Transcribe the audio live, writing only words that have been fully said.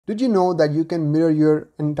Did you know that you can mirror your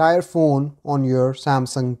entire phone on your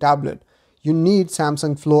Samsung tablet? You need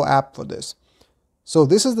Samsung Flow app for this. So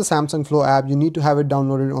this is the Samsung Flow app. You need to have it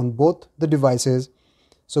downloaded on both the devices.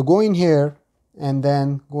 So go in here and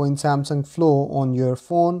then go in Samsung Flow on your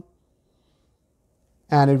phone,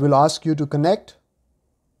 and it will ask you to connect.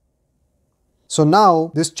 So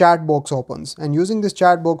now this chat box opens, and using this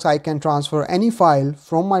chat box I can transfer any file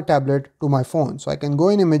from my tablet to my phone. So I can go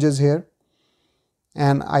in images here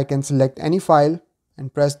and I can select any file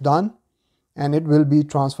and press done, and it will be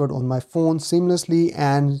transferred on my phone seamlessly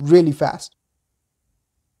and really fast.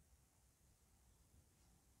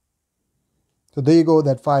 So there you go,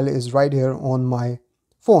 that file is right here on my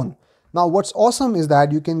phone. Now what's awesome is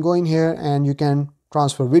that you can go in here and you can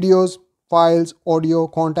transfer videos, files, audio,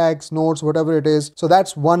 contacts, notes, whatever it is. So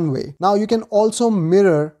that's one way. Now you can also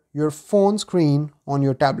mirror your phone screen on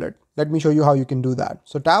your tablet. Let me show you how you can do that.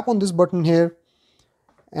 So tap on this button here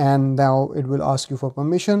and now it will ask you for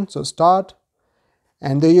permission. So start,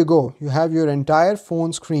 and there you go. You have your entire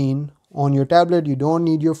phone screen on your tablet. You don't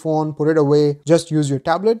need your phone, put it away. Just use your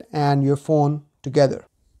tablet and your phone together.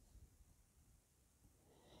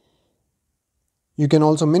 You can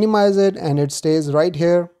also minimize it and it stays right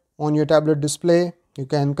here on your tablet display. You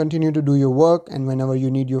can continue to do your work, and whenever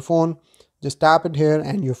you need your phone, just tap it here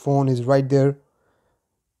and your phone is right there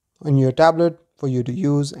on your tablet for you to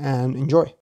use and enjoy.